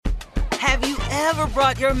Have you ever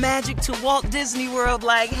brought your magic to Walt Disney World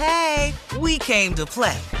like, hey, we came to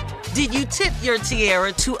play? Did you tip your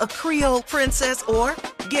tiara to a Creole princess or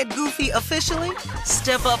get goofy officially?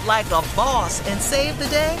 Step up like a boss and save the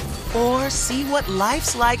day? Or see what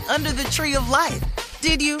life's like under the tree of life?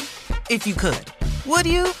 Did you? If you could. Would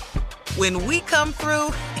you? When we come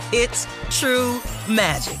through, it's true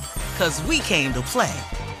magic. 'Cause we came to play.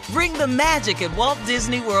 Bring the magic at Walt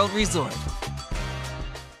Disney World Resort.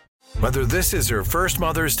 Whether this is her first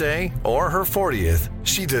Mother's Day or her 40th,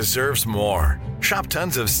 she deserves more. Shop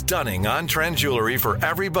tons of stunning on-trend jewelry for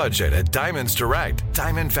every budget at Diamonds Direct.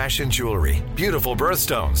 Diamond fashion jewelry, beautiful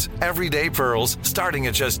birthstones, everyday pearls starting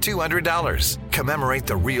at just $200. Commemorate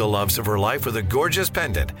the real loves of her life with a gorgeous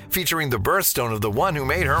pendant featuring the birthstone of the one who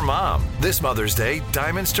made her mom. This Mother's Day,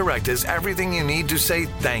 Diamonds Direct is everything you need to say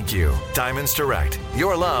thank you. Diamonds Direct,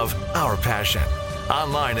 your love, our passion.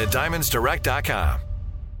 Online at diamondsdirect.com.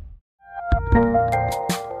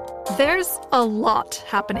 There's a lot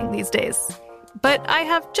happening these days, but I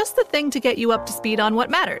have just the thing to get you up to speed on what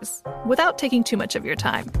matters without taking too much of your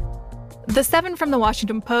time. The 7 from the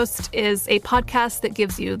Washington Post is a podcast that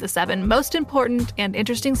gives you the 7 most important and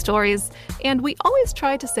interesting stories, and we always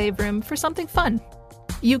try to save room for something fun.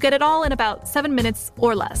 You get it all in about 7 minutes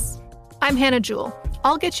or less. I'm Hannah Jewell.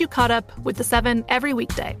 I'll get you caught up with the 7 every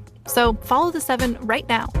weekday. So follow the 7 right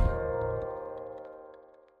now.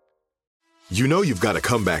 You know you've got a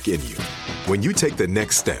comeback in you. When you take the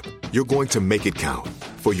next step, you're going to make it count.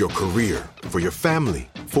 For your career, for your family,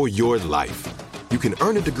 for your life. You can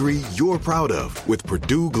earn a degree you're proud of with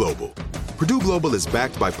Purdue Global. Purdue Global is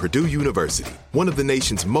backed by Purdue University, one of the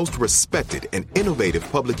nation's most respected and innovative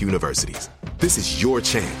public universities. This is your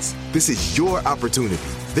chance. This is your opportunity.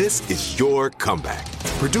 This is your comeback.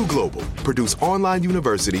 Purdue Global, Purdue's online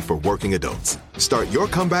university for working adults. Start your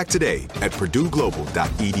comeback today at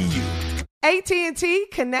purdueglobal.edu. AT&T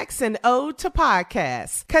connects an ode to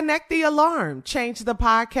podcasts. Connect the alarm. Change the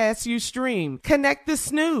podcast you stream. Connect the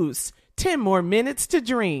snooze. 10 more minutes to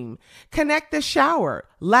dream. Connect the shower.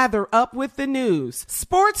 Lather up with the news.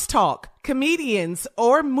 Sports talk, comedians,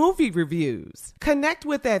 or movie reviews. Connect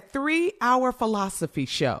with that 3-hour philosophy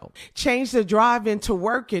show. Change the drive into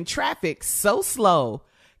work in traffic so slow.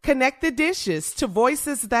 Connect the dishes to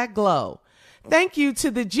voices that glow. Thank you to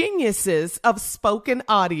the geniuses of spoken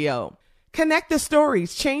audio. Connect the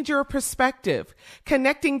stories, change your perspective.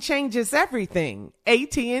 Connecting changes everything.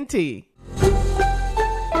 AT&T.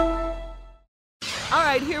 All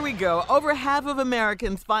right, here we go. Over half of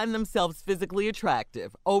Americans find themselves physically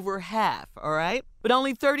attractive. Over half, all right? But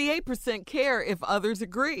only 38% care if others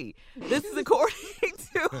agree. This is according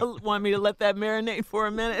to... Want me to let that marinate for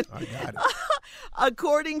a minute? I got it.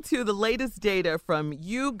 According to the latest data from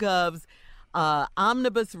YouGov's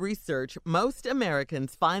Omnibus research, most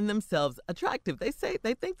Americans find themselves attractive. They say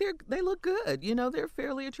they think they look good. You know, they're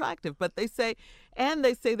fairly attractive, but they say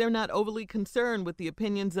they're not overly concerned with the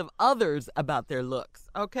opinions of others about their looks.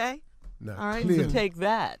 Okay? Now, all right, clearly, so take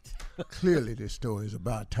that. Clearly, this story is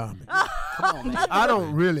about Tommy. Come on, man. I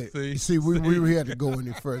don't really see. We had to go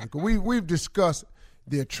any further. We've discussed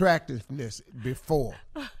the attractiveness before.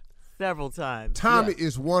 Several times. Tommy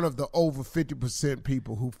is one of the over 50%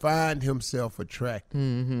 people who find himself attractive.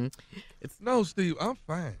 Mm-hmm. No, Steve, I'm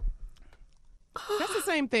fine. That's the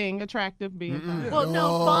same thing, attractive being fine. Well,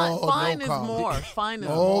 no, fine is Carla. more. Fine is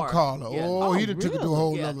Oh, more. Carla. Yeah. Oh, he done took it to a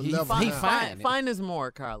whole Yeah, nother he's level. fine. He fine. Fine is more,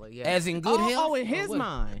 Carla. Yeah. As in good health? Oh, in his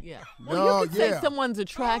mind. Yeah. Well, No, you can say yeah. someone's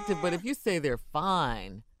attractive, but if you say they're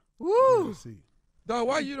fine, Let woo. me see. Dog,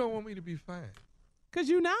 why you don't want me to be fine? Because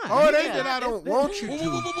you're not. Oh, it ain't that I don't want you Whoa, to.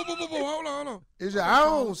 hold on. Is that I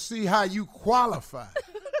don't see how you qualify.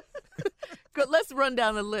 Good, let's run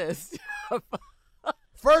down the list.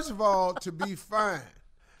 First of all, to be fine,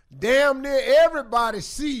 damn near everybody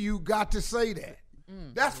see you got to say that.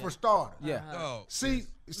 That's for starters. Yeah. See,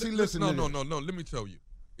 listen to No. this. Let me tell you.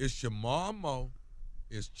 It's Shamar Moe,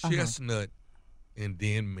 it's Chestnut, and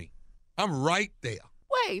then me. I'm right there.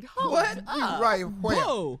 Wait, hold You up. right where?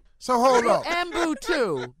 Whoa. So hold up. And Boo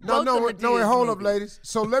too. No, Both of them wait, are hold up, movies. ladies.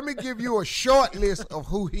 So let me give you a short list of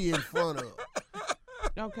who he in front of.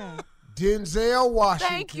 Okay. Denzel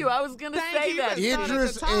Washington. Thank you. I was going to Thank say you. that.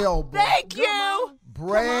 Idris Elba. Thank you.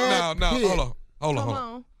 Brad Now, Pitt. hold on. Come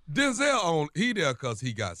on. Denzel he there because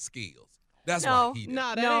he got skills. That's No. why he there.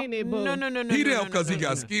 Nah, that ain't it, boo. No. He there because he got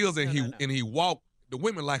no. skills and No. he walk. The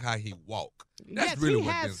women like how he walk. That's Yes, really he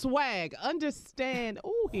what has Denzel. swag. Understand.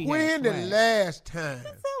 Ooh, he has When the swag. last time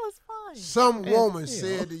Denzel is fine. some woman Denzel,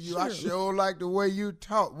 said to you, I sure. sure like the way you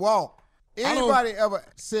walk. don't- Anybody ever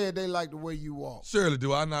said they like the way you walk? Shirley,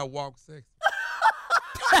 do I not walk sexy?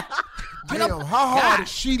 Damn, how hard is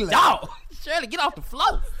she laughing? Dog, Shirley, get off the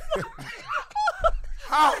floor.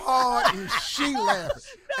 How hard is she laughing?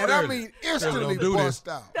 And I mean instantly don't do this. bust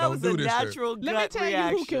out. That was a natural gut Let me tell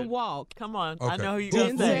reaction. you who can walk. Come on. I Okay. know who you're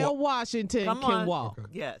going to say. Denzel Washington Come can on. walk.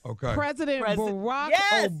 Yes. Okay. President Barack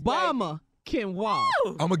Yes, Obama can walk.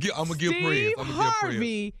 I'm gonna give Prince. Steve I'm gonna give Prince.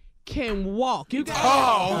 Harvey can walk. You got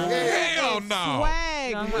Oh, hell no.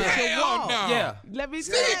 swag. Uh-huh. He can Hell walk. no. Yeah. Let me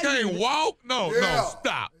Steve tell you. can't walk. No, Yeah.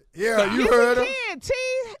 stop. Yeah, you Yes, heard he him?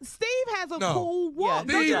 can. Steve has a No. cool walk.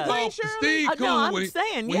 Yeah, Don't he you does. think, Shirley? Steve No, cool I'm when,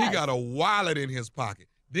 saying, when yes. he got a wallet in his pocket.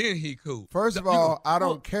 Then he cool. First of You all, gonna- I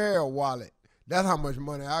don't carry a wallet. That's how much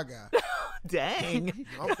money I got. Dang.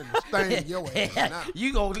 I'm finna stain your ass now.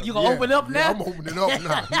 You gonna Yeah, open up yeah, now? I'm opening up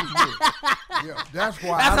now. Yeah, that's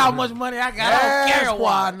why. That's I how don't- much money I got. I don't carry a That's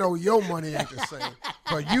why I wallet. know your money ain't the same.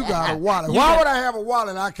 But you got a wallet. Why would I have a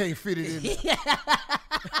wallet I can't fit it in there?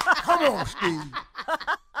 Come on, Steve.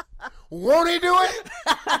 Won't he do it?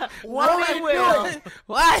 Won't he do it?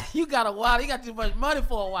 Why? You got a wallet. You got too much money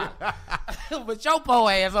for a wallet. But your po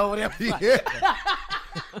ass over there. Yeah.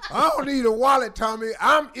 I don't need a wallet, Tommy.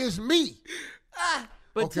 It's me.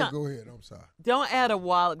 But Okay, go ahead. I'm sorry. don't add a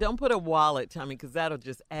wallet. Don't put a wallet, Tommy, because that'll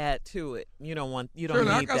just add to it. You don't Shirley, need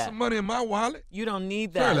I got that. some money in my wallet. You don't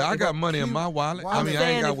need that. Shirley, I got money in my wallet. I mean, I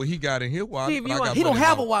saying ain't got if- what he got in his wallet. Steve, but you I want- got He don't money in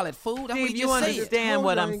have my a wallet, fool. That's what Steve, he you just said. understand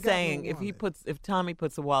what I I'm ain't got no saying? wallet. If Tommy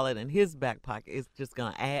puts a wallet in his back pocket, it's just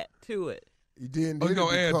gonna add to it. Then Oh, you it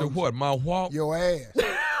gonna add to becomes what? My walk? Your ass.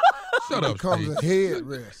 Shut up, becomes Steve. a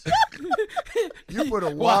headrest. You put a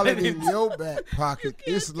wallet in your back pocket,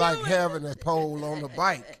 it's like having a pole on a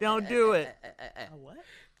bike. Don't do it.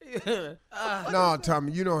 No,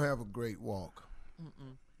 Tommy, you don't have a great walk.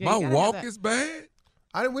 My walk is bad?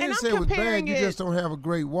 We And didn't I'm say it was bad. comparing You it- just don't have a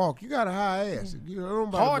great walk. You got a high ass. You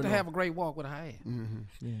don't Hard to have a great walk with a high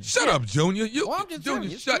ass. Shut up, Junior. Well, I'm just telling Junior,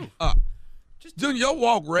 you, it's shut true. up. Junior, your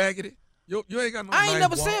walk raggedy. You ain't got no I ain't nice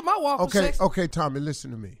never walk. said my walk was Okay, sexy. okay, Tommy,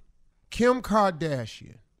 listen to me. Kim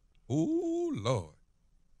Kardashian. Ooh, Lord.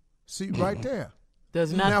 See, right there.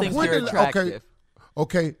 Does Now, not think when you're did- attractive.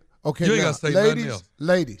 Okay. You ain't now, gotta say nothing ladies, else.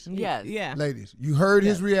 ladies, Yes. Yeah. ladies. You heard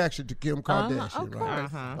his reaction to Kim Kardashian, of course. right?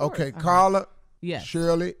 Uh-huh. Okay, Carla, Yes.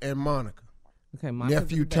 Shirley, and Monica. Okay, Monica's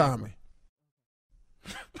Nephew in the back. Tommy.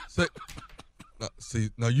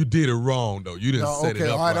 No, you did it wrong, though. You didn't No, set okay, it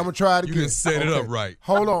up all right, right. I'm gonna try it again. You didn't set it Okay. up right.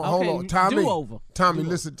 Hold on, Okay, Tommy. do-over. Tommy, Do-over.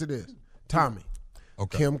 listen to this. Tommy,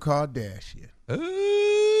 Okay. Kim Kardashian.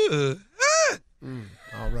 Uh,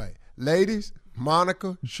 All right, ladies,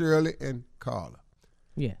 Monica, Shirley, and Carla.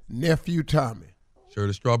 Yeah. Nephew Tommy.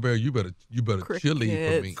 Shirley Strawberry, you better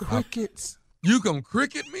cheerlead for me. Crickets. You gonna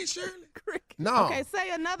cricket me, Shirley? No. Okay,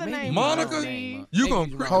 say another Maybe name. Monica, Steve. you gonna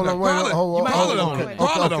cricket? Hold on, wait, Carla, hold on, Carla hold on. don't, Okay,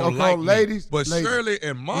 Carla okay, don't okay, like ladies, me, but ladies. Shirley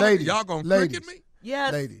and Monica, Ladies, y'all gonna ladies. cricket me?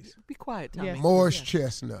 Yes. Ladies. Be quiet, Tommy. Yes. Morris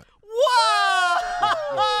Chestnut. Whoa!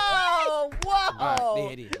 Whoa! Right,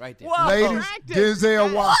 there it is, right there. Whoa! Ladies, Practice.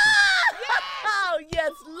 Denzel Washington. Oh,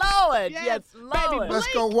 yes, Lord. Yes, Yes, baby, Lord.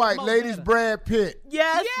 Let's go white. Mo Ladies, better. Brad Pitt.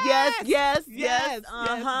 Yes, yes, yes, yes. Yes,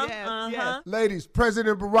 Uh-huh, yes, uh-huh. yes. Ladies,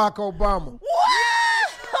 President Barack Obama.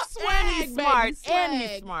 And he's Swag, smart. baby, And he's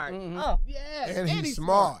swag. smart. Mhm. Oh, Yes. And he's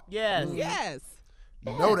smart. yes. Yes.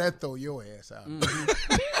 You know that throw your ass out.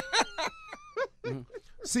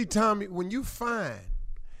 See, Tommy, when you find,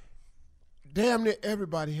 damn near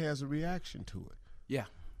everybody has a reaction to it. Yeah.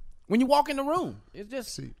 When you walk in the room, it's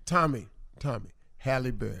just See, Tommy,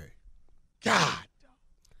 Halle Berry, God.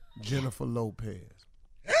 Jennifer Lopez,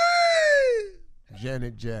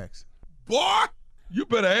 Janet Jackson. Boy, you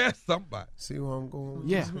better ask somebody. See where I'm going? with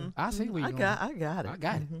yeah. this? I see where you I got it. I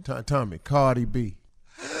got it. Tommy, Cardi B.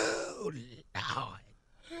 Oh, Lord.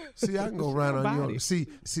 See, I can go right on Somebody. your.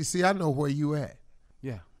 See, I know where you at.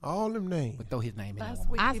 Yeah. All them names. But throw his name in there. Last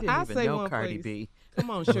week, I he didn't I even say know one Cardi for you. B. Come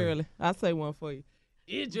on, Shirley. I'll say one for you.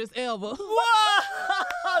 Idris Elba.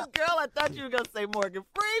 Whoa! Girl, I thought you were going to say Morgan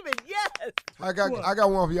Freeman. Yes. I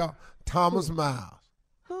got one for y'all. Thomas Miles.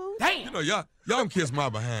 Damn. You know, y'all can kiss my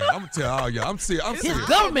behind. I'm gonna tell all y'all. I'm His serious.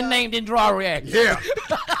 government name didn't draw a reaction. Yeah.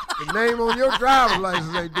 The name on your driver's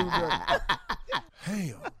license ain't do nothing.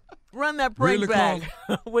 Damn. Run that prank Really, back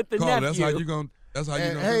with the Carla, nephew. that's how you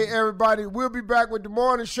And gonna hey, do it. everybody, we'll be back with the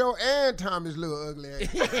morning show and Tommy's little ugly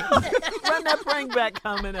ass. Run that prank back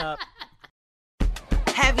coming up.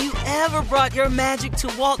 Have you ever brought your magic to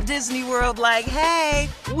Walt Disney World like, hey,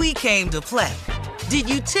 we came to play? Did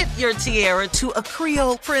you tip your tiara to a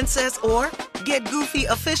Creole princess or get goofy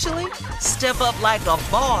officially? Step up like a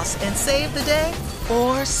boss and save the day?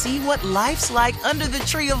 Or see what life's like under the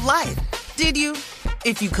tree of life? Did you?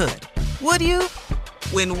 If you could. Would you?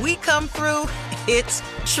 When we come through, it's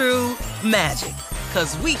true magic.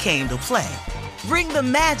 'Cause we came to play. Bring the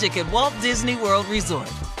magic at Walt Disney World Resort.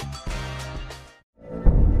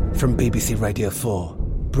 From BBC Radio 4,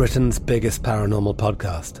 Britain's biggest paranormal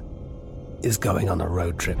podcast is going on a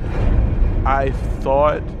road trip. I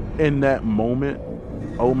thought in that moment,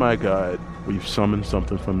 oh my God, we've summoned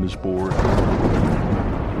something from this board.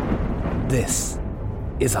 This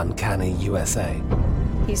is Uncanny USA.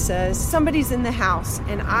 He says, somebody's in the house,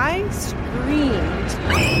 and I screamed.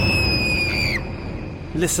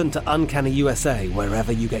 Listen to Uncanny USA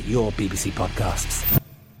wherever you get your BBC podcasts,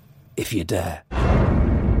 if you dare.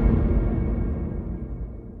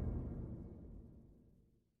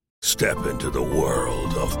 Step into the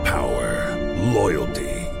world of power, loyalty,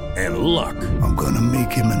 and luck. I'm gonna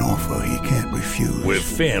make him an offer he can't refuse. With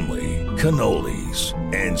family, cannolis,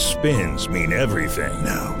 and spins mean everything.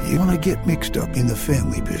 Now, you wanna get mixed up in the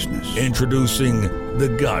family business. Introducing The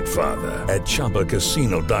Godfather at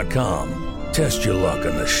ChumbaCasino.com. Test your luck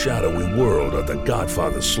in the shadowy world of The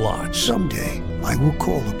Godfather slot. Someday, I will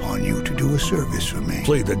call upon you to do a service for me.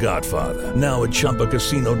 Play The Godfather, now at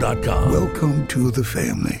ChumbaCasino.com. Welcome to the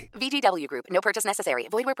family. VGW Group. No purchase necessary.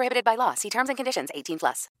 Void where prohibited by law. See terms and conditions.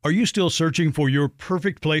 18+. Are you still searching for your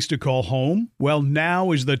perfect place to call home? Well,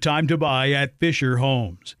 now is the time to buy at Fisher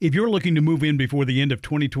Homes. If you're looking to move in before the end of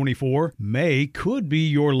 2024, May could be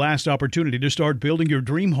your last opportunity to start building your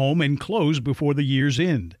dream home and close before the year's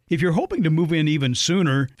end. If you're hoping to move in even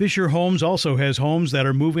sooner, Fisher Homes also has homes that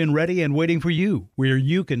are move-in ready and waiting for you, where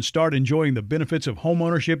you can start enjoying the benefits of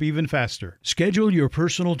homeownership even faster. Schedule your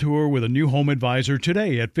personal tour with a new home advisor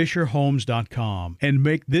today at FisherHomes.com and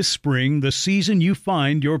make this spring the season you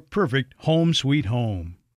find your perfect home sweet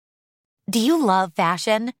home. Do you love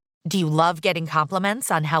fashion? Do you love getting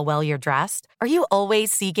compliments on how well you're dressed? Are you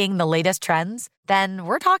always seeking the latest trends? Then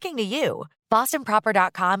we're talking to you.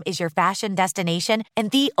 BostonProper.com is your fashion destination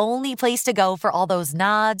and the only place to go for all those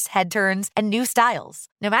nods, head turns, and new styles.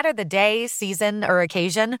 No matter the day, season, or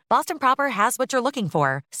occasion, Boston Proper has what you're looking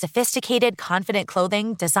for. Sophisticated, confident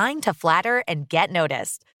clothing designed to flatter and get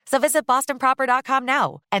noticed. So visit BostonProper.com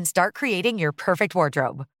now and start creating your perfect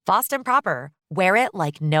wardrobe. Boston Proper. Wear it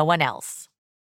like no one else.